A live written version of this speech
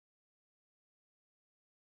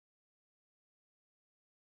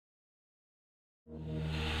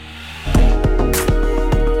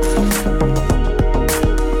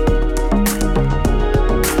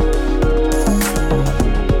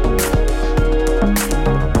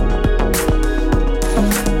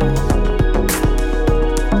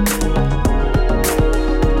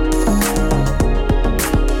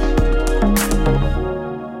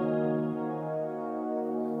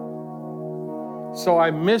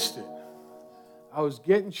I missed it. I was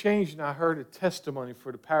getting changed and I heard a testimony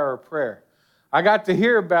for the power of prayer. I got to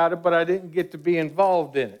hear about it, but I didn't get to be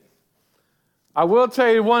involved in it. I will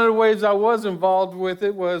tell you one of the ways I was involved with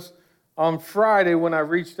it was on Friday when I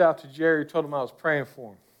reached out to Jerry, told him I was praying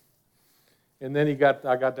for him. And then I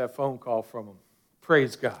got that phone call from him.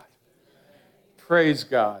 Praise God. Praise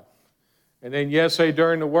God. And then yesterday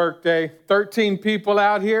during the workday, 13 people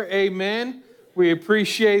out here. Amen. We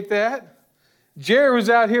appreciate that. Jerry was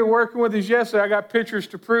out here working with us yesterday. I got pictures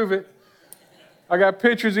to prove it. I got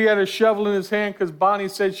pictures. He had a shovel in his hand because Bonnie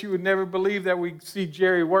said she would never believe that we'd see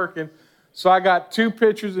Jerry working. So I got 2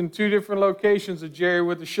 pictures in 2 different locations of Jerry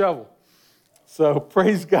with a shovel. So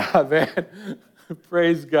praise God, man.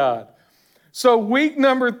 Praise God. So week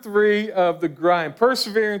number 3 of the grind,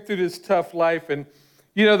 persevering through this tough life. And,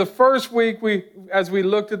 you know, the first week, as we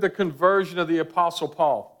looked at the conversion of the Apostle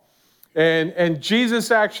Paul, and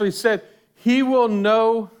Jesus actually said, he will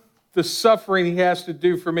know the suffering he has to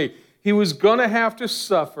do for me. He was going to have to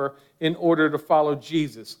suffer in order to follow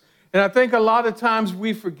Jesus. And I think a lot of times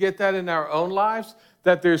we forget that in our own lives,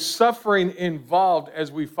 that there's suffering involved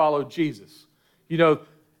as we follow Jesus. You know,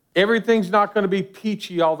 everything's not going to be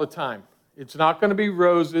peachy all the time. It's not going to be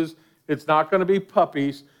roses. It's not going to be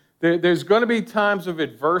puppies. There's going to be times of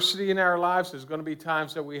adversity in our lives. There's going to be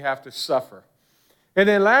times that we have to suffer. And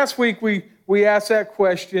then last week we asked that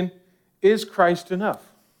question, is Christ enough?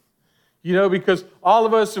 You know, because all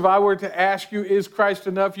of us, if I were to ask you, is Christ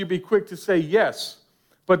enough, you'd be quick to say yes.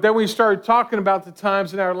 But then we started talking about the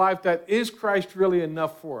times in our life that is Christ really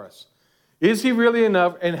enough for us? Is he really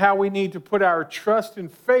enough? And how we need to put our trust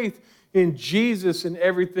and faith in Jesus in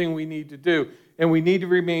everything we need to do. And we need to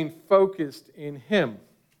remain focused in him.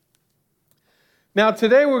 Now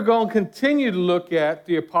today we're going to continue to look at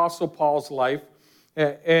the Apostle Paul's life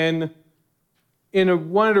and in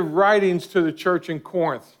one of the writings to the church in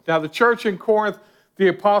Corinth. Now, the church in Corinth, the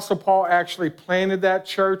Apostle Paul actually planted that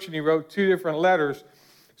church, and he wrote 2 different letters.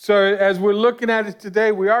 So as we're looking at it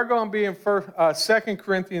today, we are going to be in 2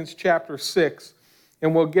 Corinthians chapter 6,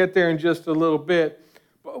 and we'll get there in just a little bit.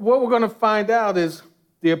 But what we're going to find out is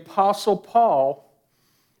the Apostle Paul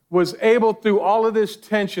was able, through all of this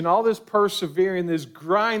tension, all this persevering, this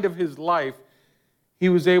grind of his life, he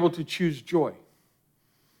was able to choose joy.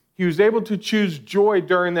 He was able to choose joy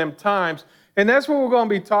during them times. And that's what we're going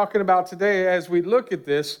to be talking about today as we look at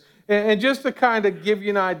this. And just to kind of give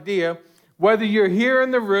you an idea, whether you're here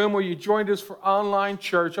in the room or you joined us for online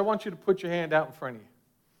church, I want you to put your hand out in front of you.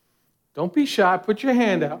 Don't be shy. Put your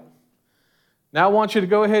hand out. Now I want you to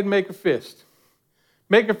go ahead and make a fist.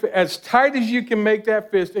 Make it as tight as you can make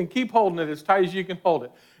that fist and keep holding it as tight as you can hold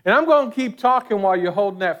it. And I'm going to keep talking while you're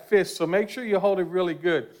holding that fist, so make sure you hold it really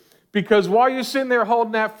good. Because while you're sitting there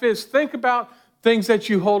holding that fist, think about things that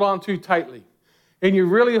you hold on to tightly. And you're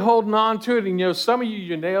really holding on to it. And, you know, some of you,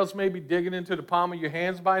 your nails may be digging into the palm of your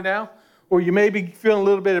hands by now. Or you may be feeling a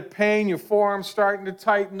little bit of pain. Your forearm's starting to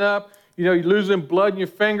tighten up. You know, you're losing blood in your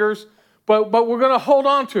fingers. But we're going to hold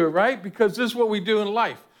on to it, right? Because this is what we do in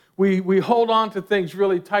life. We hold on to things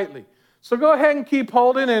really tightly. So go ahead and keep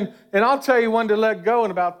holding. And I'll tell you when to let go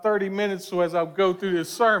in about 30 minutes so as I go through this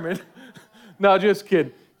sermon. No, just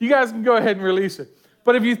kidding. You guys can go ahead and release it.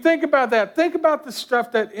 But if you think about that, think about the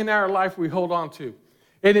stuff that in our life we hold on to.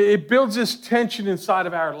 And it builds this tension inside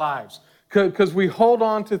of our lives because we hold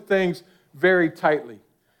on to things very tightly.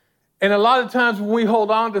 And a lot of times when we hold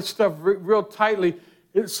on to stuff real tightly,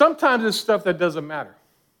 sometimes it's stuff that doesn't matter.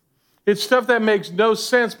 It's stuff that makes no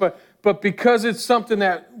sense, but because it's something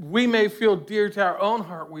that we may feel dear to our own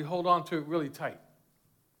heart, we hold on to it really tight.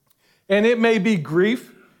 And it may be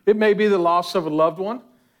grief. It may be the loss of a loved one.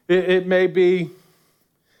 It may be,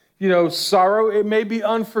 you know, sorrow. It may be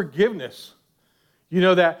unforgiveness. You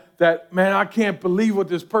know, that, man, I can't believe what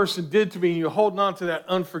this person did to me. And you're holding on to that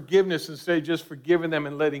unforgiveness instead of just forgiving them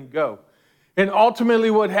and letting go. And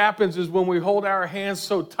ultimately what happens is when we hold our hands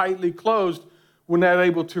so tightly closed, we're not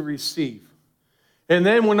able to receive. And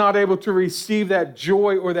then we're not able to receive that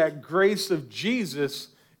joy or that grace of Jesus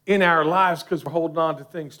in our lives because we're holding on to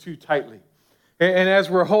things too tightly. And as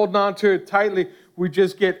we're holding on to it tightly, we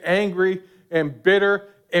just get angry and bitter,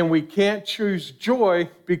 and we can't choose joy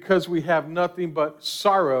because we have nothing but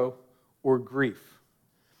sorrow or grief.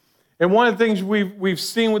 And one of the things we've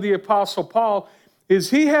seen with the Apostle Paul is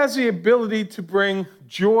he has the ability to bring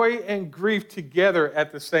joy and grief together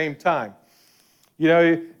at the same time. You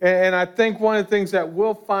know, and I think one of the things that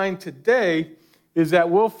we'll find today is that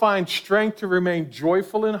we'll find strength to remain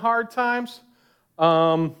joyful in hard times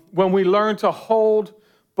when we learn to hold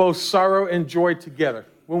both sorrow and joy together,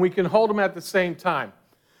 when we can hold them at the same time.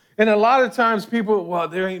 And a lot of times people, well,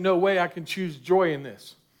 there ain't no way I can choose joy in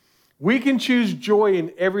this. We can choose joy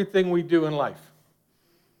in everything we do in life.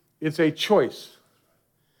 It's a choice.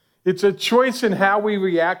 It's a choice in how we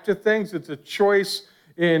react to things. It's a choice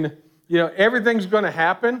in, everything's going to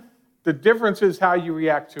happen. The difference is how you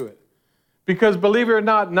react to it. Because believe it or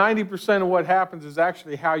not, 90% of what happens is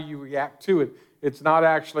actually how you react to it. It's not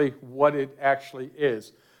actually what it actually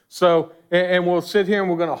is. So, and we'll sit here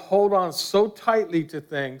and we're going to hold on so tightly to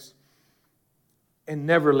things and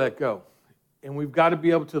never let go. And we've got to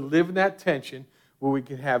be able to live in that tension where we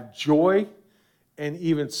can have joy and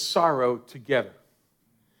even sorrow together.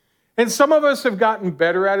 And some of us have gotten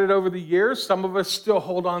better at it over the years. Some of us still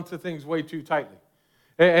hold on to things way too tightly.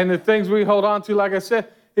 And the things we hold on to, like I said,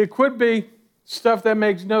 it could be stuff that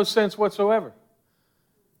makes no sense whatsoever.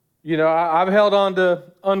 I've held on to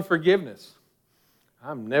unforgiveness.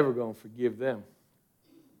 I'm never going to forgive them.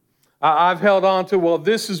 I've held on to, well,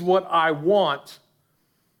 this is what I want,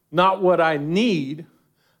 not what I need.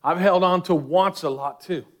 I've held on to wants a lot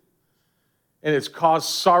too. And it's caused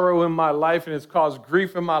sorrow in my life and it's caused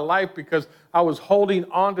grief in my life because I was holding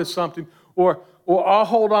on to something. Or I'll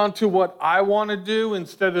hold on to what I want to do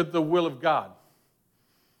instead of the will of God.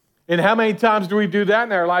 And how many times do we do that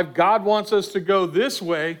in our life? God wants us to go this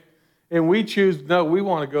way, and we choose, no, we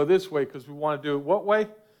want to go this way because we want to do it what way?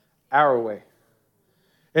 Our way.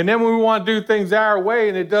 And then when we want to do things our way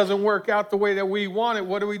and it doesn't work out the way that we want it,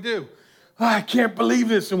 what do? Oh, I can't believe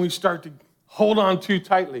this. And we start to hold on too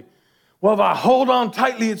tightly. Well, if I hold on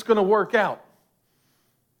tightly, it's going to work out.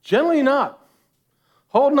 Generally not.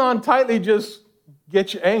 Holding on tightly just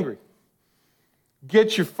gets you angry.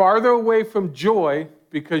 Gets you farther away from joy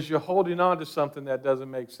because you're holding on to something that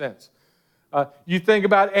doesn't make sense. You think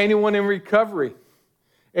about anyone in recovery,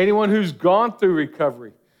 anyone who's gone through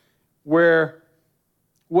recovery, where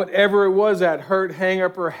whatever it was, that hurt,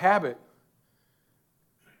 hang-up, or habit,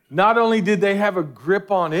 not only did they have a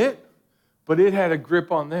grip on it, but it had a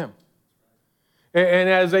grip on them. And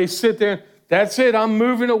as they sit there, that's it, I'm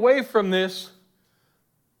moving away from this,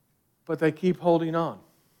 but they keep holding on.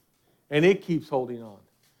 And it keeps holding on.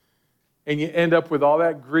 And you end up with all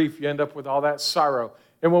that grief, you end up with all that sorrow.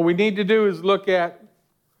 And what we need to do is look at,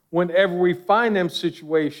 whenever we find them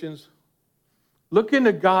situations, look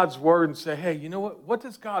into God's Word and say, hey, you know what? What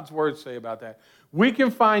does God's Word say about that? We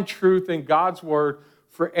can find truth in God's Word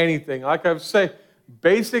for anything. Like I say,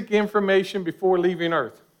 basic information before leaving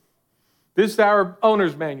Earth. This is our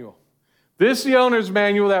owner's manual. This is the owner's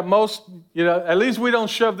manual that most, at least we don't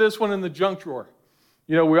shove this one in the junk drawer.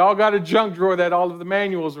 We all got a junk drawer that all of the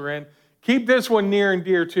manuals are in. Keep this one near and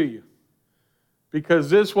dear to you, because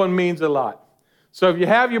this one means a lot. So if you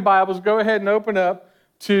have your Bibles, go ahead and open up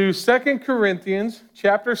to 2 Corinthians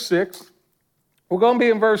chapter 6. We're going to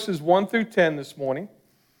be in verses 1 through 10 this morning.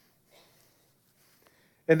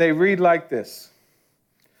 And they read like this.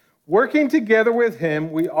 Working together with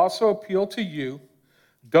him, we also appeal to you,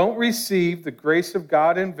 don't receive the grace of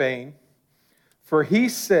God in vain. For he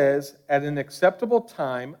says, at an acceptable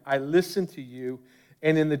time I listened to you,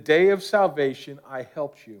 and in the day of salvation I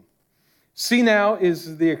helped you. See, now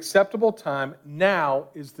is the acceptable time. Now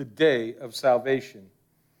is the day of salvation.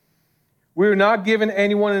 We are not giving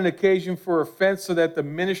anyone an occasion for offense so that the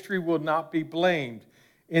ministry will not be blamed.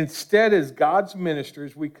 Instead, as God's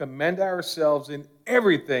ministers, we commend ourselves in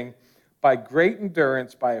everything by great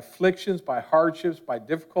endurance, by afflictions, by hardships, by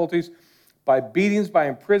difficulties, by beatings, by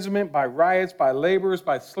imprisonment, by riots, by labors,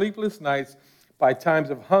 by sleepless nights, by times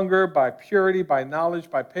of hunger, by purity, by knowledge,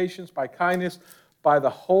 by patience, by kindness, by the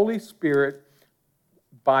Holy Spirit,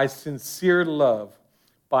 by sincere love,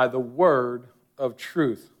 by the word of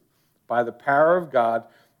truth, by the power of God,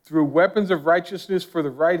 through weapons of righteousness for the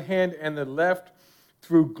right hand and the left,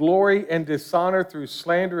 through glory and dishonor, through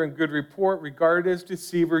slander and good report, regarded as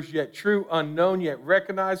deceivers, yet true, unknown, yet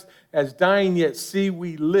recognized, as dying, yet see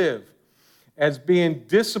we live, as being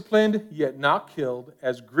disciplined, yet not killed,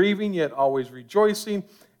 as grieving, yet always rejoicing,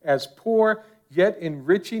 as poor, yet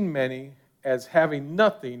enriching many, as having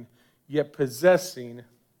nothing, yet possessing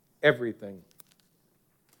everything.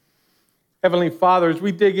 Heavenly Father, as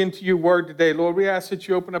we dig into your word today, Lord, we ask that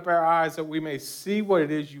you open up our eyes that we may see what it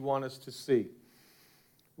is you want us to see.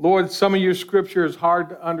 Lord, some of your scripture is hard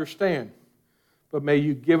to understand, but may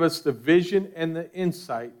you give us the vision and the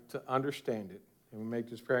insight to understand it. And we make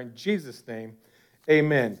this prayer in Jesus' name,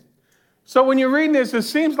 amen. So when you're reading this, it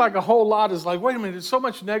seems like a whole lot is like, wait a minute, there's so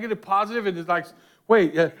much negative, positive, and it's like,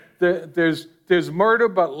 wait, there's murder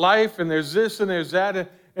but life, and there's this and there's that,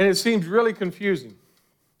 and it seems really confusing.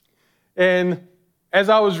 And as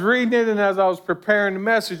I was reading it and as I was preparing the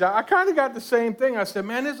message, I kind of got the same thing. I said,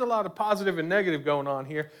 man, there's a lot of positive and negative going on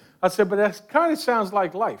here. I said, but that kind of sounds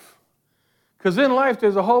like life. Because in life,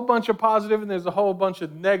 there's a whole bunch of positive and there's a whole bunch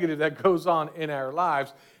of negative that goes on in our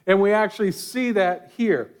lives. And we actually see that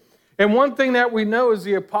here. And one thing that we know is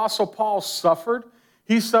the Apostle Paul suffered.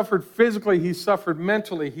 He suffered physically, he suffered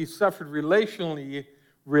mentally, he suffered relationally,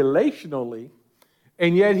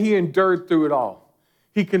 and yet he endured through it all.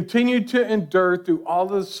 He continued to endure through all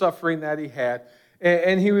the suffering that he had,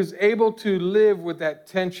 and he was able to live with that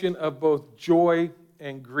tension of both joy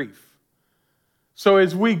and grief. So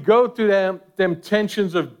as we go through them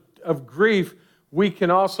tensions of grief, we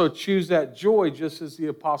can also choose that joy, just as the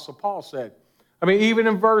Apostle Paul said. I mean, even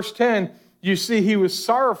in verse 10, you see he was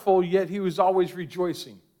sorrowful, yet he was always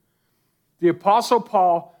rejoicing. The Apostle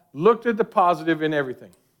Paul looked at the positive in everything.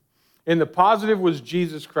 And the positive was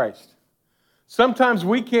Jesus Christ. Sometimes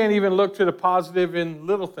we can't even look to the positive in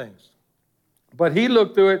little things. But he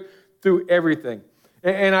looked through it through everything.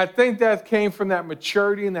 And I think that came from that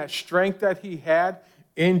maturity and that strength that he had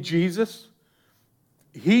in Jesus.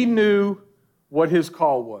 He knew what his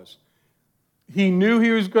call was. He knew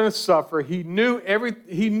he was going to suffer. He knew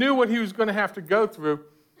what he was going to have to go through,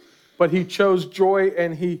 but he chose joy,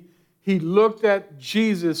 and he looked at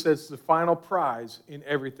Jesus as the final prize in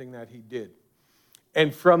everything that he did.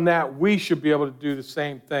 And from that, we should be able to do the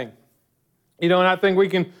same thing. And I think we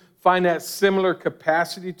can find that similar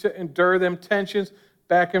capacity to endure them tensions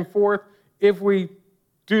back and forth if we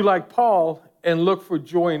do like Paul and look for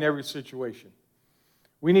joy in every situation.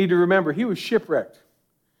 We need to remember he was shipwrecked.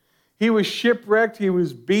 He was shipwrecked, he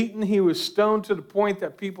was beaten, he was stoned to the point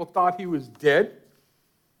that people thought he was dead.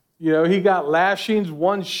 He got lashings,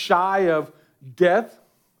 one shy of death,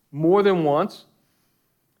 more than once.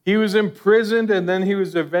 He was imprisoned, and then he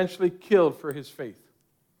was eventually killed for his faith.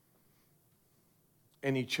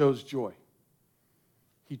 And he chose joy.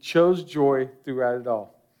 He chose joy throughout it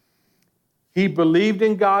all. He believed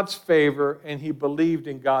in God's favor, and he believed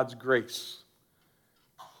in God's grace.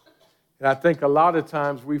 And I think a lot of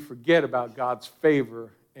times we forget about God's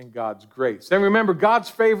favor and God's grace. And remember,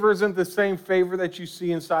 God's favor isn't the same favor that you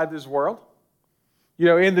see inside this world.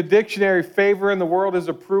 In the dictionary, favor in the world is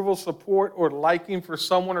approval, support, or liking for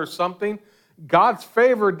someone or something. God's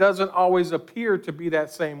favor doesn't always appear to be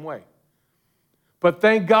that same way. But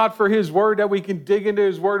thank God for his word, that we can dig into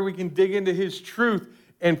his word, we can dig into his truth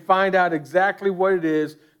and find out exactly what it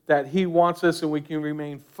is that he wants us, and we can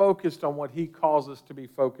remain focused on what he calls us to be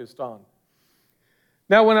focused on.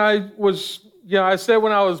 Now, when I said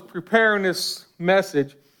when I was preparing this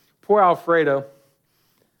message, poor Alfredo,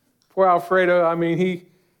 I mean,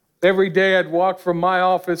 every day I'd walk from my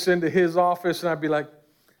office into his office, and I'd be like,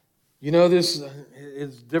 this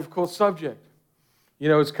is a difficult subject.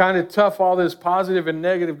 It's kind of tough, all this positive and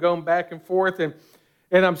negative going back and forth. And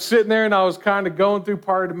I'm sitting there, and I was kind of going through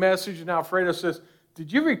part of the message, and Alfredo says,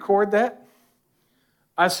 "Did you record that?"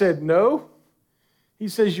 I said, "No." He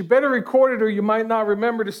says, "You better record it, or you might not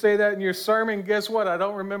remember to say that in your sermon." Guess what? I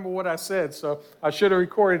don't remember what I said, so I should have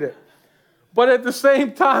recorded it. But at the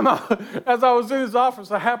same time, as I was in his office,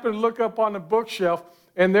 I happened to look up on the bookshelf,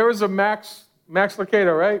 and there was a Max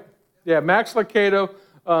Lucado, right? Yeah, Max Lucado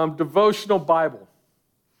devotional Bible.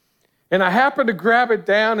 And I happened to grab it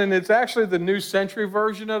down, and it's actually the New Century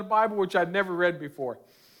Version of the Bible, which I'd never read before.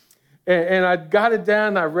 And I got it down,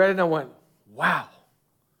 and I read it, and I went, wow.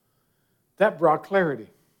 That brought clarity.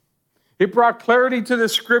 It brought clarity to the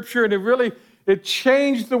scripture, and it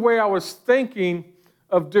changed the way I was thinking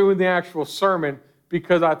of doing the actual sermon,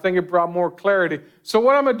 because I think it brought more clarity. So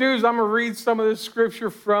what I'm going to do is I'm going to read some of this scripture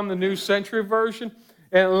from the New Century Version.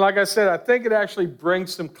 And like I said, I think it actually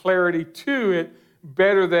brings some clarity to it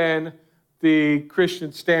better than the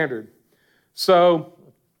Christian Standard. So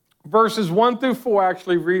verses 1 through 4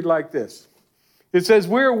 actually read like this. It says,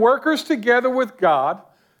 "We are workers together with God,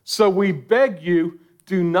 so we beg you,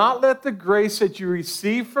 do not let the grace that you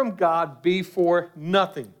receive from God be for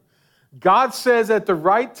nothing. God says, at the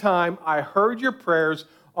right time, I heard your prayers.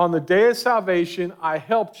 On the day of salvation, I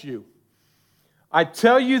helped you. I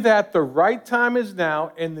tell you that the right time is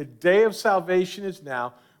now, and the day of salvation is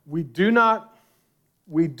now. We do not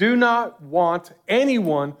want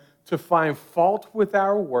anyone to find fault with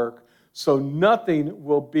our work, so nothing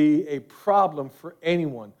will be a problem for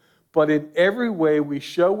anyone. But in every way we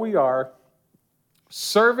show we are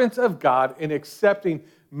servants of God in accepting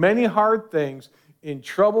many hard things, in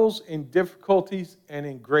troubles, in difficulties, and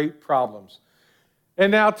in great problems."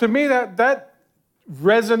 And now to me that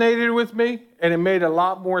resonated with me, and it made a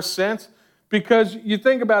lot more sense, because you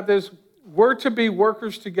think about this, we're to be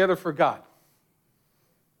workers together for God.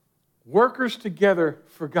 Workers together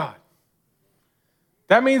for God.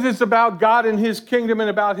 That means it's about God and his kingdom and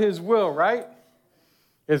about his will, right?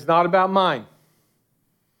 It's not about mine.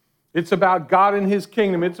 It's about God and his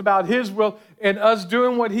kingdom. It's about his will and us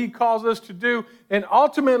doing what he calls us to do. And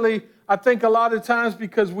ultimately, I think a lot of times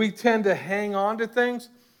because we tend to hang on to things,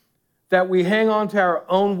 that we hang on to our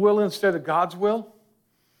own will instead of God's will.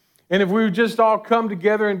 And if we would just all come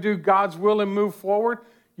together and do God's will and move forward,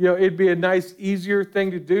 it'd be a nice, easier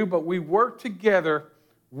thing to do. But we work together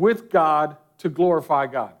with God to glorify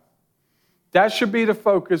God. That should be the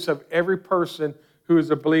focus of every person who is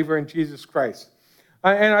a believer in Jesus Christ.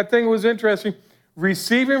 And I think it was interesting,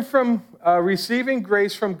 receiving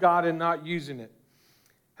grace from God and not using it.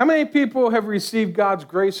 How many people have received God's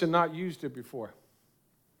grace and not used it before?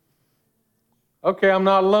 Okay, I'm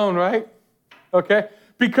not alone, right? Okay,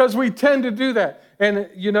 because we tend to do that. And,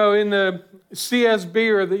 in the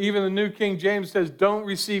CSB or even the New King James says, don't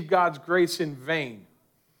receive God's grace in vain.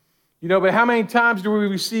 But how many times do we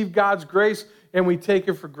receive God's grace and we take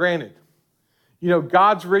it for granted?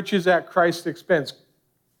 God's riches at Christ's expense.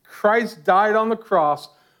 Christ died on the cross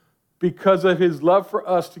because of his love for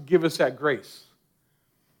us to give us that grace.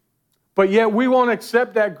 But yet we won't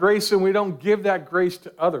accept that grace and we don't give that grace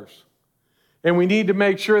to others. And we need to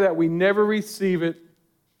make sure that we never receive it,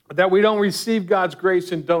 that we don't receive God's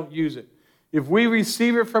grace and don't use it. If we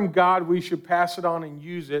receive it from God, we should pass it on and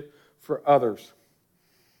use it for others.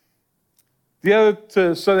 The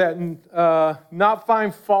other, so that not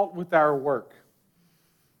find fault with our work.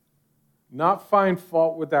 Not find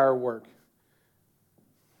fault with our work.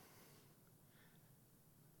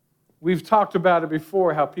 We've talked about it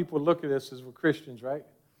before, how people look at us as we're Christians, right?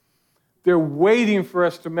 They're waiting for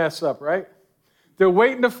us to mess up, right? They're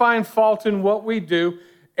waiting to find fault in what we do.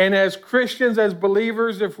 And as Christians, as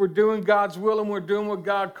believers, if we're doing God's will and we're doing what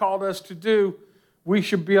God called us to do, we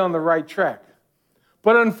should be on the right track.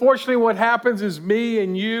 But unfortunately, what happens is me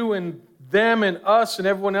and you and them and us and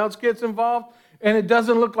everyone else gets involved, and it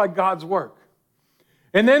doesn't look like God's work.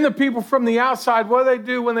 And then the people from the outside, what do they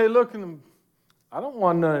do when they look at them? I don't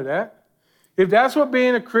want none of that. If that's what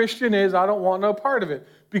being a Christian is, I don't want no part of it,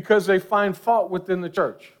 because they find fault within the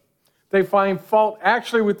church. They find fault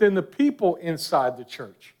actually within the people inside the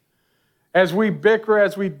church. As we bicker,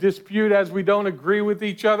 as we dispute, as we don't agree with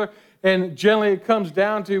each other, and generally it comes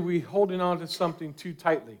down to we holding on to something too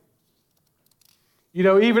tightly.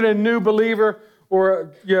 Even a new believer,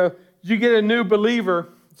 or you get a new believer,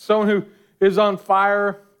 someone who is on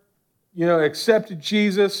fire, accepted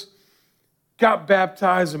Jesus, got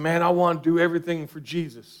baptized, and man, I want to do everything for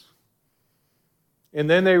Jesus. And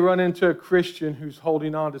then they run into a Christian who's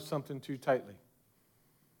holding on to something too tightly.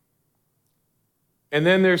 And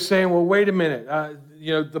then they're saying, well, wait a minute,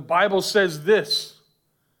 the Bible says this,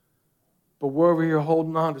 but we're over here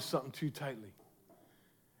holding on to something too tightly.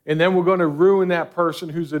 And then we're going to ruin that person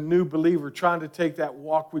who's a new believer trying to take that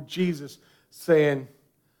walk with Jesus, saying,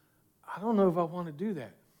 I don't know if I want to do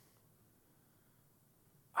that.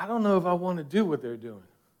 I don't know if I want to do what they're doing.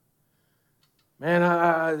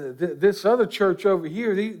 Man, this other church over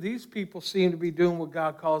here, these people seem to be doing what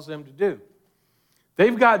God calls them to do.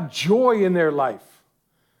 They've got joy in their life.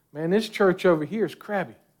 Man, this church over here is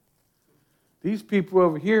crabby. These people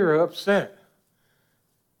over here are upset.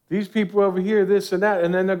 These people over here, this and that,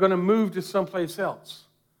 and then they're going to move to someplace else.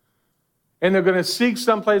 And they're going to seek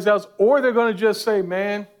someplace else, or they're going to just say,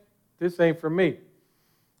 man, this ain't for me.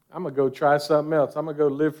 I'm going to go try something else. I'm going to go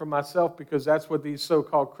live for myself, because that's what these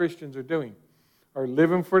so-called Christians are doing, are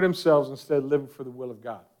living for themselves instead of living for the will of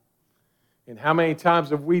God. And how many times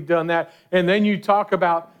have we done that? And then you talk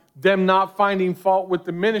about them not finding fault with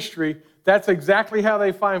the ministry. That's exactly how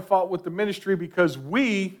they find fault with the ministry, because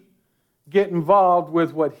we get involved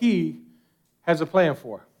with what he has a plan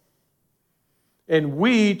for. And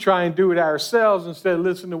we try and do it ourselves instead of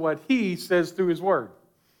listening to what he says through his word,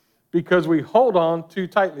 because we hold on too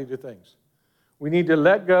tightly to things. We need to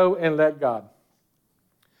let go and let God.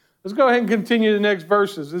 Let's go ahead and continue the next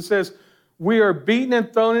verses. It says, we are beaten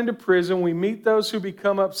and thrown into prison. We meet those who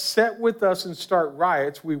become upset with us and start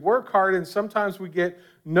riots. We work hard, and sometimes we get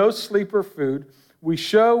no sleep or food. We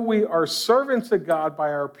show we are servants of God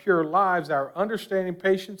by our pure lives, our understanding,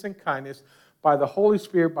 patience, and kindness, by the Holy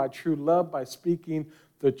Spirit, by true love, by speaking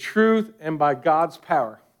the truth, and by God's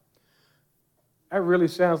power. That really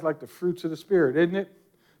sounds like the fruits of the Spirit, isn't it?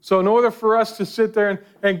 So in order for us to sit there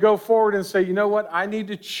and go forward and say, you know what, I need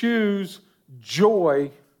to choose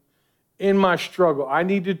joy in my struggle. I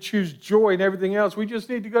need to choose joy in everything else. We just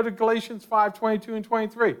need to go to Galatians 5:22 and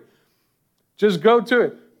 23. Just go to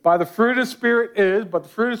it. By the fruit of the Spirit is, but the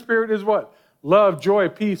fruit of the Spirit is what? love, joy,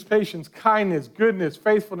 peace, patience, kindness, goodness,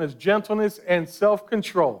 faithfulness, gentleness, and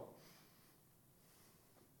self-control.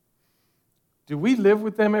 Do we live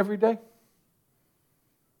with them every day?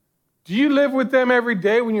 Do you live with them every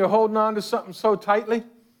day when you're holding on to something so tightly?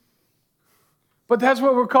 But that's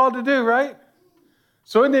what we're called to do, right?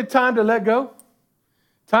 So isn't it time to let go?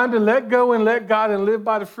 Time to let go and let God and live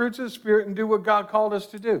by the fruits of the Spirit and do what God called us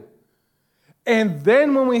to do. And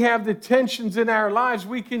then when we have the tensions in our lives,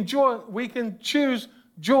 we can choose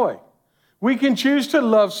joy. We can choose to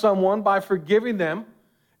love someone by forgiving them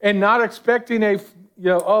and not expecting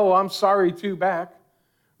oh, I'm sorry too back.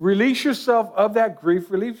 Release yourself of that grief.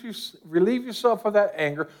 Relieve yourself of that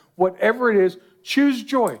anger. Whatever it is, choose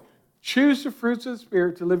joy. Choose the fruits of the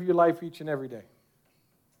Spirit to live your life each and every day.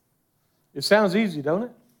 It sounds easy, don't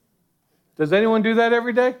it? Does anyone do that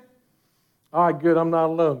every day? All right, good. I'm not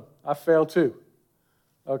alone. I fail too.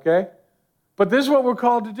 Okay? But this is what we're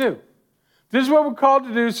called to do. This is what we're called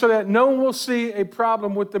to do so that no one will see a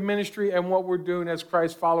problem with the ministry and what we're doing as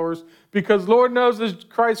Christ followers. Because Lord knows as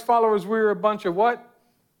Christ followers, we're a bunch of what?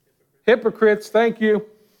 Hypocrites. Thank you.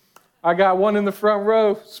 I got one in the front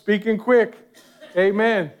row speaking quick.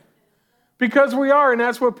 Amen. Because we are, and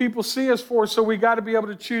that's what people see us for, so we got to be able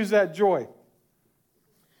to choose that joy.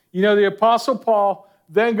 You know, the Apostle Paul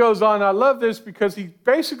then goes on. I love this because he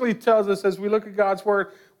basically tells us as we look at God's Word,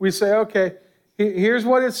 we say, okay, here's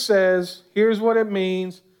what it says. Here's what it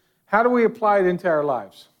means. How do we apply it into our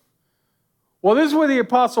lives? Well, this is where the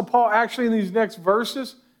Apostle Paul actually in these next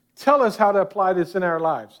verses tell us how to apply this in our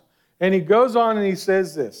lives. And he goes on and he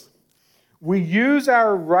says this. We use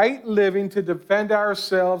our right living to defend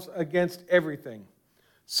ourselves against everything.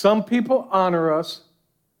 Some people honor us,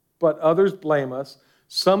 but others blame us.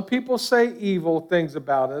 Some people say evil things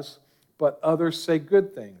about us, but others say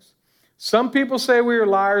good things. Some people say we are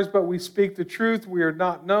liars, but we speak the truth. We are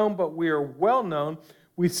not known, but we are well known.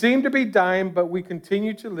 We seem to be dying, but we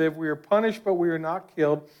continue to live. We are punished, but we are not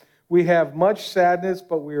killed. We have much sadness,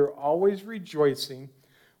 but we are always rejoicing.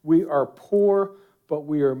 We are poor, but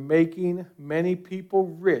we are making many people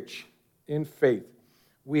rich in faith.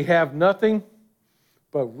 We have nothing,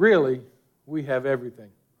 but really, we have everything.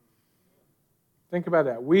 Think about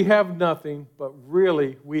that. We have nothing, but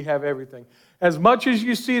really, we have everything. As much as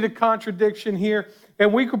you see the contradiction here,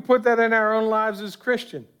 and we could put that in our own lives as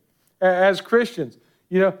Christians.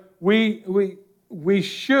 You know, we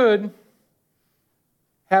should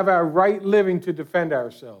have our right living to defend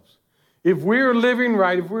ourselves. If we're living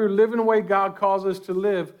right, if we're living the way God calls us to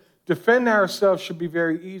live, defend ourselves should be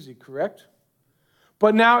very easy, correct?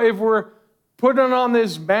 But now if we're putting on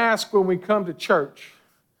this mask when we come to church,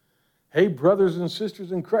 hey, brothers and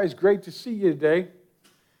sisters in Christ, great to see you today.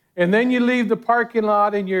 And then you leave the parking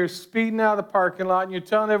lot and you're speeding out of the parking lot and you're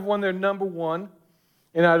telling everyone they're number one.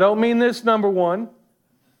 And I don't mean this number one.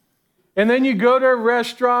 And then you go to a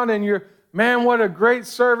restaurant and you're, man, what a great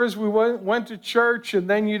service. We went to church, and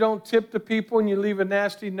then you don't tip the people and you leave a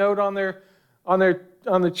nasty note on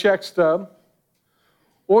the check stub.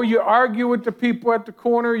 Or you argue with the people at the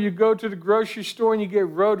corner. You go to the grocery store and you get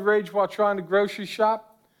road rage while trying to grocery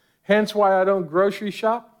shop. Hence why I don't grocery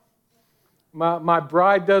shop. My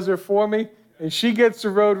bride does it for me, and she gets the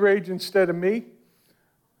road rage instead of me.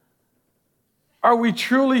 Are we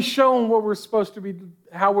truly showing what we're supposed to be,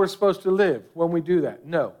 how we're supposed to live when we do that?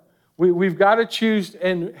 No. We've got to choose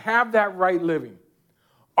and have that right living.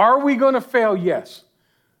 Are we going to fail? Yes.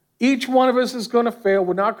 Each one of us is going to fail.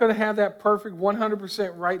 We're not going to have that perfect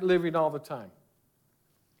 100% right living all the time.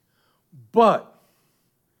 But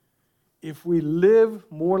if we live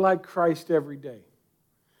more like Christ every day,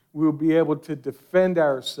 we'll be able to defend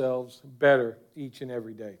ourselves better each and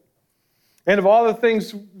every day. And of all the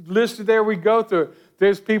things listed there we go through,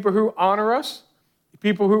 there's people who honor us,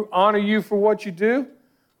 people who honor you for what you do,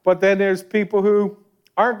 but then there's people who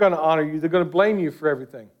aren't going to honor you. They're going to blame you for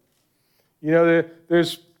everything. You know,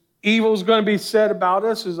 there's evil's going to be said about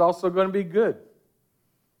us. There's also going to be good.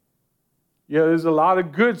 You know, there's a lot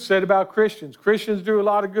of good said about Christians. Christians do a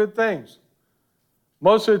lot of good things.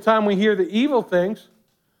 Most of the time we hear the evil things,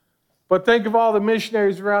 but think of all the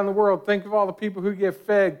missionaries around the world. Think of all the people who get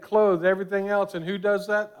fed, clothed, everything else. And who does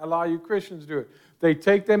that? A lot of you Christians do it. They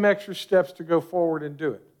take them extra steps to go forward and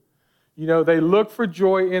do it. You know, they look for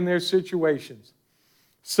joy in their situations.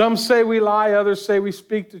 Some say we lie, others say we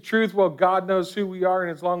speak the truth. Well, God knows who we are,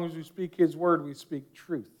 and as long as we speak His word, we speak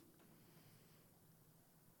truth.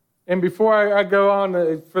 And before I go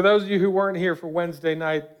on, for those of you who weren't here for Wednesday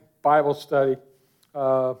night Bible study,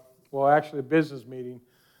 actually a business meeting,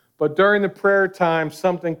 but during the prayer time,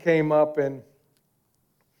 something came up, and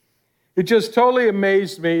it just totally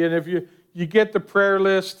amazed me. And if you get the prayer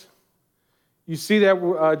list, You see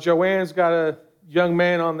that Joanne's got a young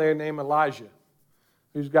man on there named Elijah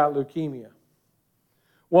who's got leukemia.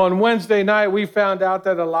 Well, on Wednesday night, we found out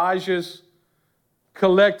that Elijah's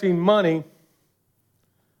collecting money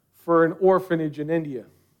for an orphanage in India.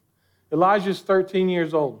 Elijah's 13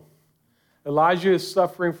 years old. Elijah is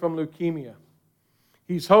suffering from leukemia.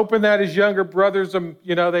 He's hoping that his younger brothers,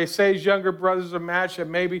 they say his younger brothers are matched,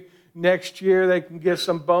 and maybe next year they can get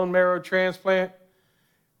some bone marrow transplant.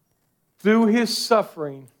 Through his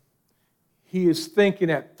suffering, he is thinking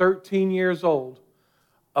at 13 years old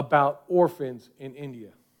about orphans in India.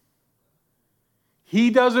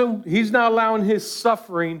 He's not allowing his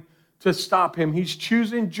suffering to stop him. He's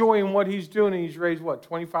choosing joy in what he's doing, and he's raised,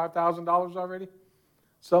 $25,000 already?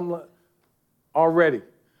 Already.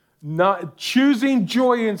 Not choosing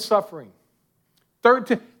joy in suffering.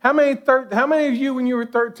 13. How many of you, when you were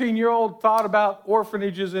 13-year-old, thought about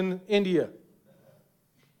orphanages in India?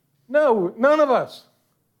 No, none of us.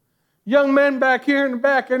 Young men back here in the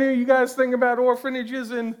back, any of you guys think about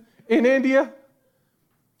orphanages in India?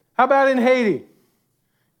 How about in Haiti?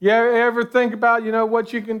 You ever think about,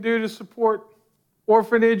 what you can do to support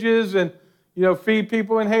orphanages and, feed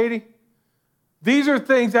people in Haiti? These are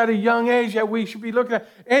things at a young age that we should be looking at.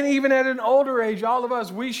 And even at an older age, all of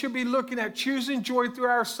us, we should be looking at choosing joy through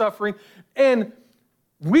our suffering. And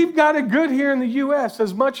we've got it good here in the U.S.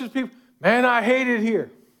 as much as people, man, I hate it here.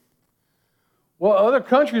 Well, other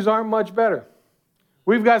countries aren't much better.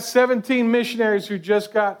 We've got 17 missionaries who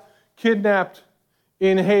just got kidnapped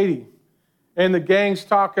in Haiti. And the gang's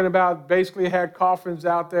talking about, basically had coffins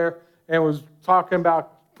out there and was talking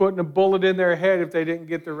about putting a bullet in their head if they didn't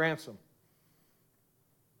get their ransom.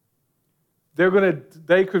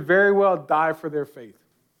 They could very well die for their faith.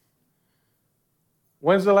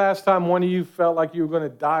 When's the last time one of you felt like you were going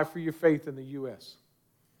to die for your faith in the U.S.?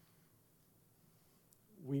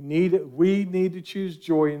 We need to choose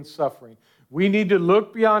joy in suffering. We need to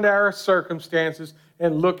look beyond our circumstances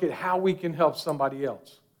and look at how we can help somebody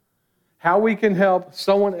else. How we can help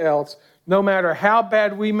someone else, no matter how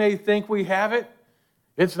bad we may think we have it,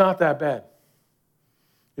 it's not that bad.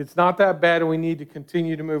 It's not that bad, and we need to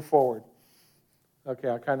continue to move forward.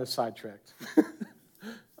 Okay, I kind of sidetracked.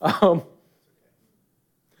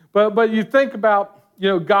 But you think about,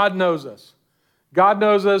 God knows us. God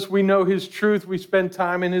knows us. We know His truth. We spend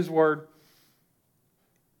time in His Word.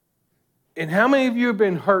 And how many of you have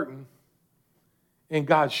been hurting and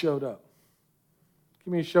God showed up?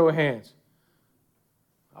 Give me a show of hands.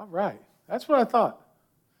 All right. That's what I thought.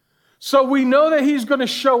 So we know that He's going to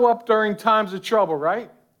show up during times of trouble,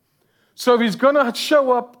 right? So if He's going to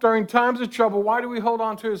show up during times of trouble, why do we hold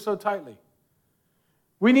on to it so tightly?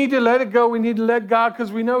 We need to let it go. We need to let God,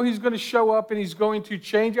 because we know He's going to show up and He's going to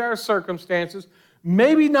change our circumstances.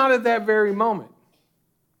 Maybe not at that very moment,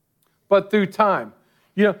 but through time.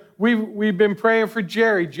 We've been praying for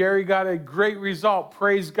Jerry. Jerry got a great result.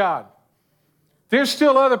 Praise God. There's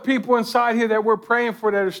still other people inside here that we're praying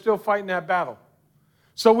for that are still fighting that battle.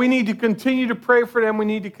 So we need to continue to pray for them. We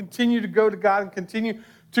need to continue to go to God and continue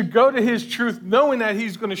to go to His truth, knowing that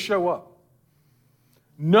He's going to show up.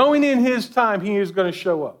 Knowing in His time He is going to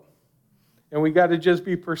show up. And we got to just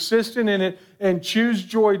be persistent in it and choose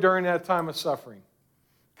joy during that time of suffering.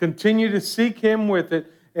 Continue to seek Him with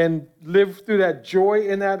it and live through that joy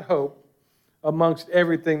and that hope amongst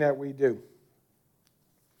everything that we do.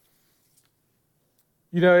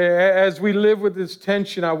 As we live with this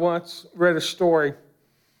tension, I once read a story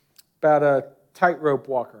about a tightrope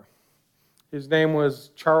walker. His name was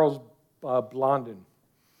Charles Blondin.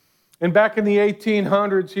 And back in the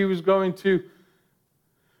 1800s, he was going to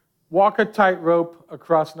walk a tightrope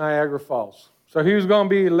across Niagara Falls. So he was going to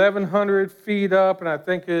be 1,100 feet up, and I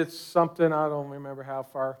think it's something, I don't remember how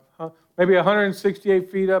far, maybe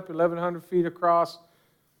 168 feet up, 1,100 feet across.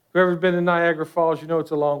 Whoever's been to Niagara Falls,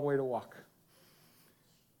 it's a long way to walk.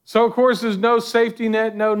 So, of course, there's no safety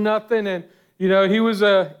net, no nothing, and, he was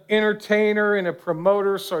an entertainer and a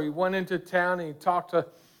promoter, so he went into town and he talked to,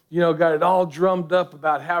 got it all drummed up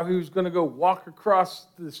about how he was going to go walk across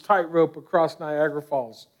this tightrope across Niagara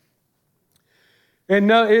Falls. And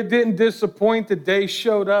no, it didn't disappoint. The day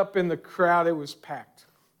showed up and the crowd, it was packed.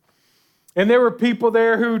 And there were people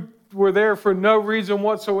there who were there for no reason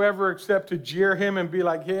whatsoever except to jeer him and be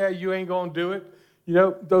like, yeah, you ain't going to do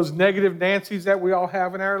it. Those negative Nancys that we all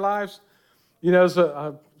have in our lives.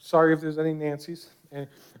 So, sorry if there's any Nancys.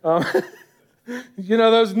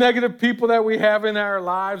 Those negative people that we have in our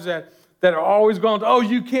lives that are always going, oh,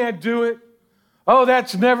 you can't do it. Oh,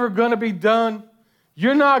 that's never going to be done.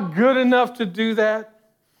 You're not good enough to do that.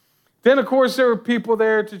 Then, of course, there were people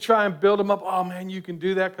there to try and build them up. Oh, man, you can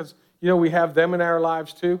do that because, we have them in our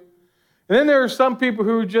lives too. And then there are some people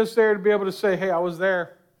who are just there to be able to say, hey, I was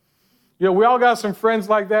there. We all got some friends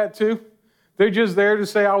like that too. They're just there to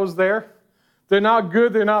say I was there. They're not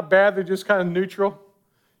good, they're not bad, they're just kind of neutral,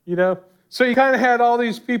 So you kind of had all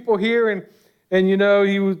these people here, and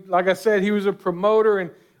he was, like I said, he was a promoter, and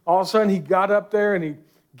all of a sudden he got up there and he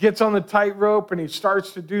gets on the tightrope and he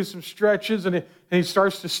starts to do some stretches, and he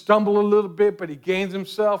starts to stumble a little bit, but he gains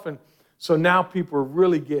himself, and so now people are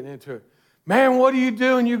really getting into it. Man, what are you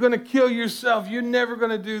doing? You're going to kill yourself. You're never going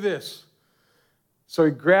to do this. So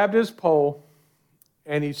he grabbed his pole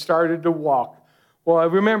and he started to walk. Well,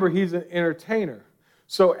 remember, he's an entertainer.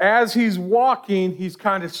 So as he's walking, he's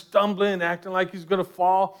kind of stumbling, acting like he's going to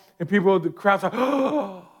fall. And people, the crowd's like,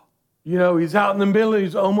 oh, he's out in the middle and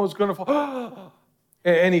he's almost going to fall. Oh.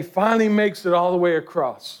 And he finally makes it all the way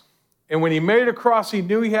across. And when he made it across, he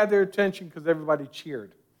knew he had their attention because everybody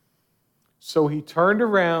cheered. So he turned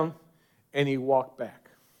around and he walked back.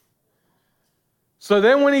 So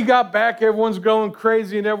then when he got back, everyone's going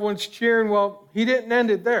crazy and everyone's cheering. Well, he didn't end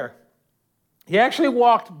it there. He actually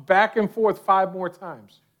walked back and forth 5 more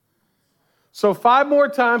times. So 5 more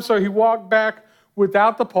times, so he walked back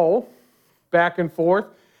without the pole, back and forth.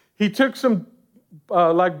 He took some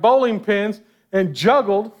like bowling pins and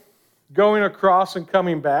juggled, going across and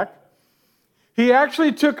coming back. He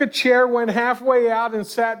actually took a chair, went halfway out and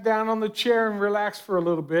sat down on the chair and relaxed for a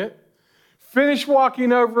little bit. Finished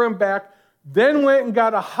walking over and back, then went and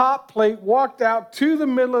got a hot plate, walked out to the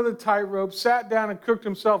middle of the tightrope, sat down and cooked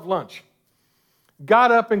himself lunch.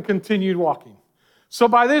 Got up and continued walking. So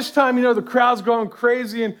by this time, the crowd's going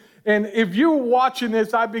crazy. And if you were watching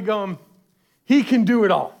this, I'd be going, he can do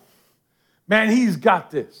it all. Man, he's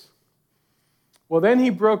got this. Well, then he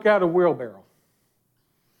broke out a wheelbarrow.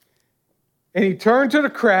 And he turned to the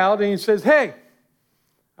crowd and he says, hey,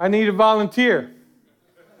 I need a volunteer.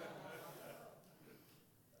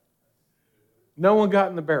 No one got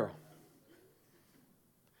in the barrel.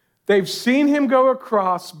 They've seen him go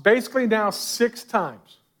across basically now 6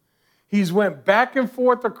 times. He's went back and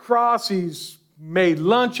forth across. He's made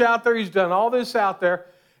lunch out there. He's done all this out there.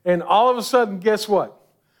 And all of a sudden, guess what?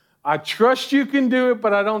 I trust you can do it,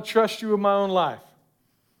 but I don't trust you with my own life.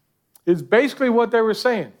 It's basically what they were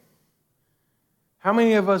saying. How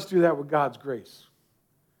many of us do that with God's grace?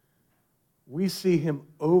 We see him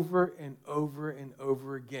over and over and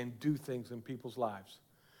over again do things in people's lives.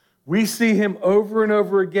 We see him over and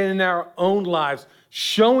over again in our own lives,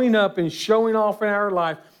 showing up and showing off in our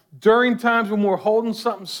life. During times when we're holding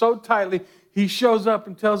something so tightly, he shows up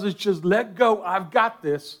and tells us, just let go, I've got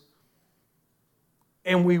this.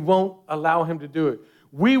 And we won't allow him to do it.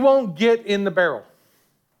 We won't get in the barrel.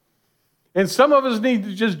 And some of us need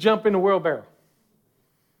to just jump in the wheelbarrow.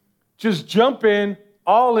 Just jump in,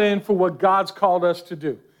 all in for what God's called us to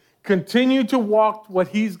do. Continue to walk what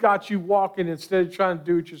he's got you walking instead of trying to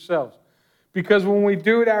do it yourselves. Because when we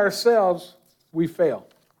do it ourselves, we fail.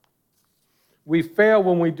 We fail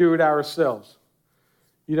when we do it ourselves.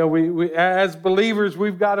 We as believers,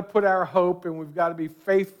 we've got to put our hope and we've got to be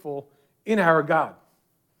faithful in our God.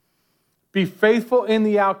 Be faithful in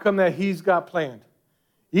the outcome that he's got planned.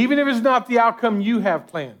 Even if it's not the outcome you have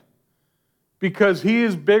planned. Because he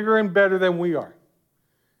is bigger and better than we are.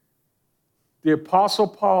 The Apostle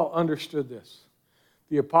Paul understood this.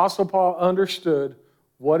 The Apostle Paul understood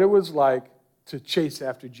what it was like to chase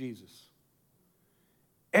after Jesus.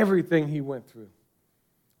 Everything he went through.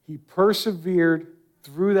 He persevered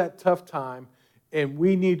through that tough time, and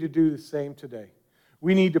we need to do the same today.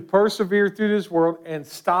 We need to persevere through this world and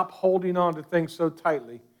stop holding on to things so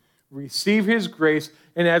tightly. Receive his grace,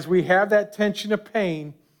 and as we have that tension of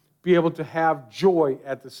pain, be able to have joy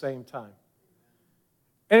at the same time.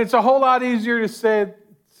 And it's a whole lot easier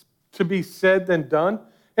to be said than done.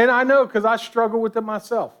 And I know because I struggle with it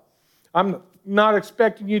myself. I'm not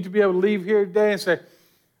expecting you to be able to leave here today and say,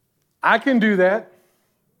 I can do that.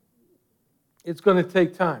 It's going to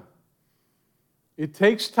take time. It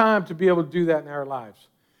takes time to be able to do that in our lives.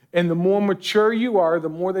 And the more mature you are, the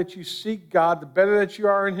more that you seek God, the better that you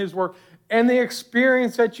are in his work, and the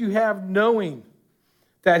experience that you have knowing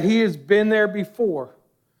that he has been there before,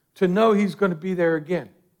 to know he's going to be there again.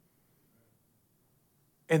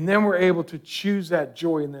 And then we're able to choose that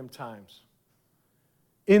joy in them times.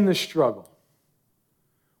 In the struggle.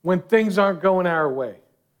 When things aren't going our way.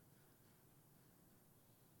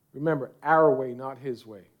 Remember, our way, not his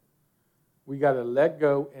way. We got to let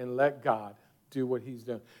go and let God do what he's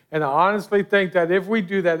done. And I honestly think that if we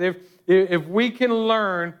do that, if we can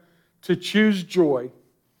learn to choose joy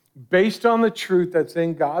based on the truth that's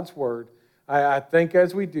in God's word, I think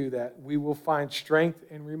as we do that, we will find strength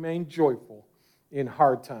and remain joyful in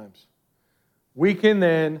hard times. We can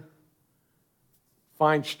then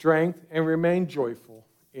find strength and remain joyful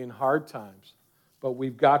in hard times. But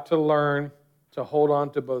we've got to learn to hold on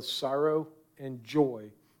to both sorrow and joy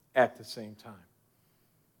at the same time.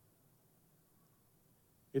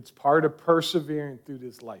 It's part of persevering through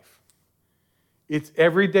this life. It's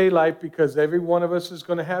everyday life because every one of us is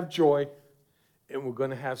going to have joy and we're going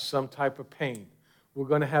to have some type of pain. We're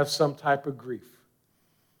going to have some type of grief.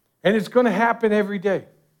 And it's going to happen every day.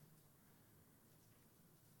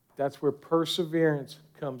 That's where perseverance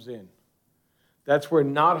comes in. That's where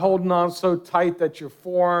not holding on so tight that your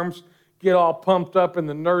forearms get all pumped up and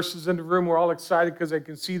the nurses in the room are all excited because they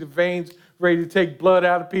can see the veins ready to take blood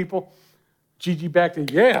out of people. Gigi back there,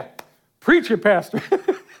 yeah, preach it, Pastor.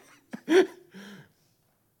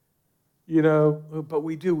 You know, but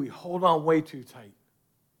we hold on way too tight.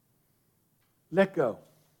 Let go.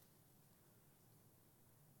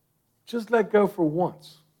 Just let go for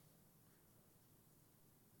once.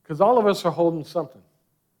 Because all of us are holding something.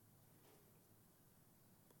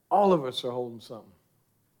 All of us are holding something.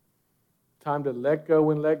 Time to let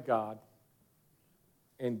go and let God.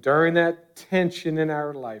 And during that tension in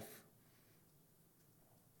our life,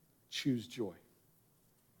 choose joy.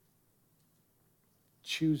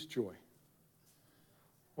 Choose joy.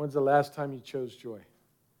 When's the last time you chose joy?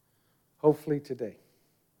 Hopefully today.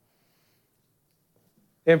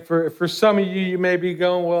 And for some of you, you may be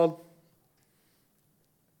going, well,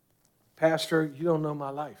 Pastor, you don't know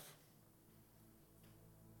my life.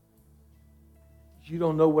 You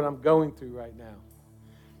don't know what I'm going through right now.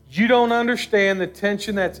 You don't understand the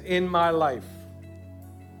tension that's in my life.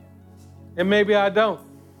 And maybe I don't.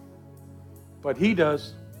 But He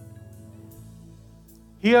does.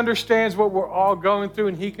 He understands what we're all going through,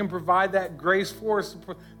 and He can provide that grace for us.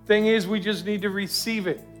 The thing is, we just need to receive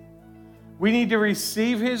it. We need to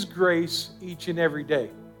receive His grace each and every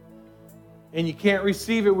day. And you can't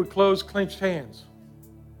receive it with closed, clenched hands.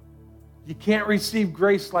 You can't receive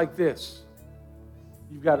grace like this.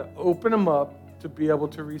 You've got to open them up to be able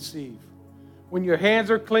to receive. When your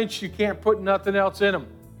hands are clenched, you can't put nothing else in them.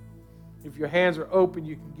 If your hands are open,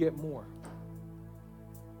 you can get more.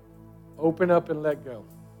 Open up and let go.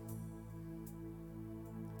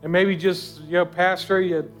 And maybe just, Pastor,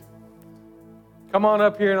 you come on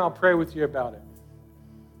up here and I'll pray with you about it.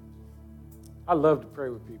 I love to pray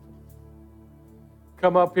with people.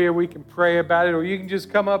 Come up here, we can pray about it, or you can just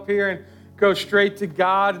come up here and go straight to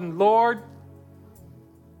God and, Lord,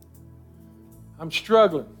 I'm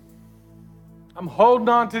struggling. I'm holding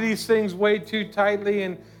on to these things way too tightly,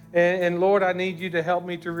 and Lord, I need you to help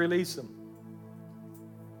me to release them.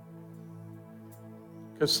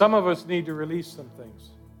 Because some of us need to release some things.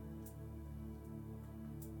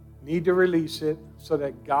 Need to release it so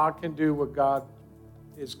that God can do what God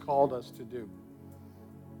has called us to do.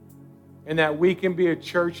 And that we can be a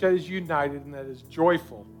church that is united and that is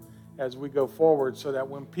joyful as we go forward, so that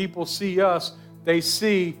when people see us, they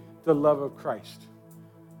see the love of Christ.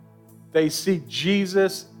 They see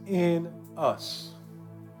Jesus in us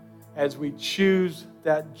as we choose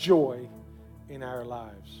that joy in our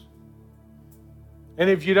lives. And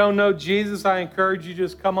if you don't know Jesus, I encourage you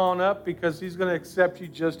just come on up, because He's going to accept you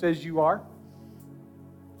just as you are.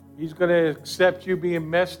 He's going to accept you being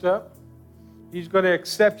messed up. He's going to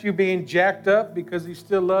accept you being jacked up, because He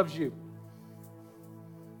still loves you.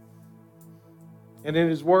 And in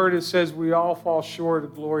His Word it says we all fall short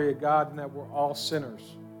of the glory of God, and that we're all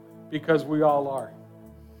sinners, because we all are.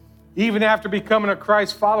 Even after becoming a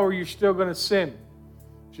Christ follower, you're still going to sin.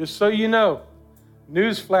 Just so you know,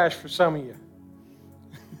 newsflash for some of you.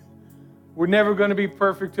 We're never going to be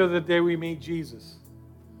perfect till the day we meet Jesus.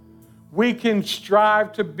 We can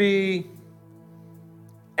strive to be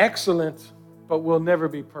excellent, but we'll never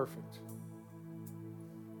be perfect.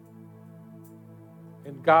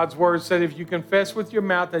 And God's Word said, if you confess with your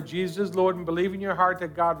mouth that Jesus is Lord and believe in your heart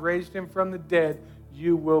that God raised Him from the dead,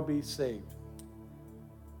 you will be saved.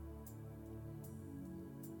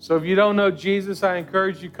 So if you don't know Jesus, I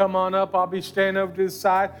encourage you, come on up. I'll be standing over to the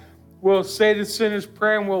side. We'll say the sinner's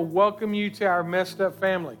prayer and we'll welcome you to our messed up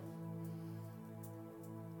family.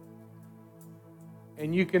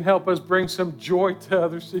 And you can help us bring some joy to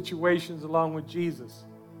other situations along with Jesus.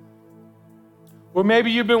 Or maybe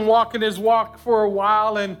you've been walking this walk for a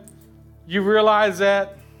while and you realize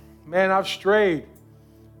that, man, I've strayed.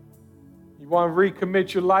 You want to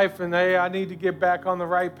recommit your life and, hey, I need to get back on the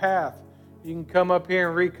right path. You can come up here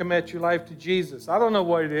and recommit your life to Jesus. I don't know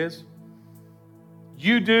what it is.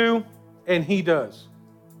 You do, and He does.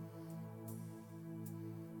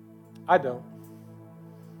 I don't.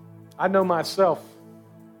 I know myself.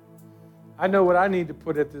 I know what I need to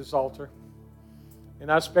put at this altar.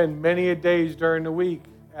 And I spend many a days during the week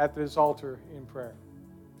at this altar in prayer.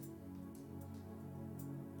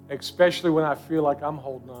 especially when I feel like I'm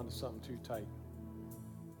holding on to something too tight.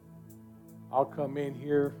 I'll come in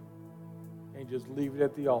here and just leave it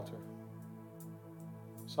at the altar.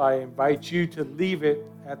 So I invite you to leave it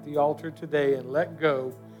at the altar today and let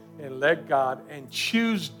go and let God and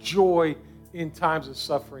choose joy in times of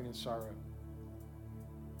suffering and sorrow.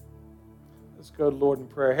 Let's go to the Lord in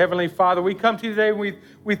prayer. Heavenly Father, we come to you today and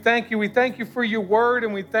we thank you. We thank you for your word,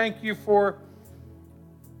 and we thank you for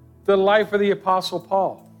the life of the Apostle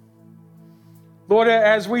Paul. Lord,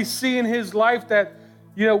 as we see in his life that,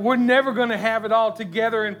 we're never going to have it all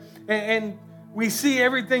together, and we see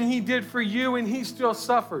everything he did for you, and he still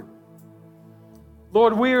suffered.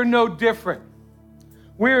 Lord, we are no different.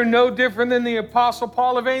 We are no different than the Apostle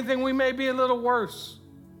Paul. If anything, we may be a little worse.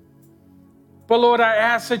 But Lord, I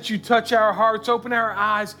ask that you touch our hearts, open our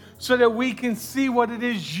eyes, so that we can see what it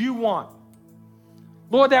is you want.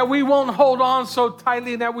 Lord, that we won't hold on so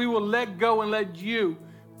tightly, and that we will let go and let you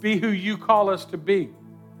be who you call us to be.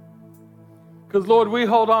 Because, Lord, we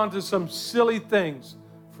hold on to some silly things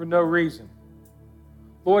for no reason.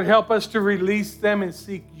 Lord, help us to release them and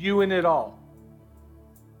seek you in it all.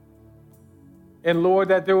 And, Lord,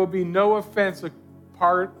 that there will be no offense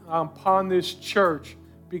upon this church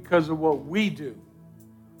because of what we do,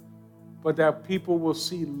 but that people will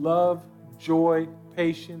see love, joy,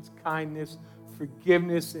 patience, kindness,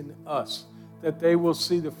 forgiveness in us, that they will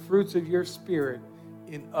see the fruits of your Spirit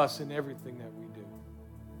in us in everything that we do.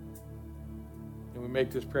 And we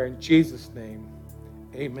make this prayer in Jesus' name.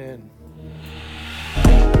 Amen.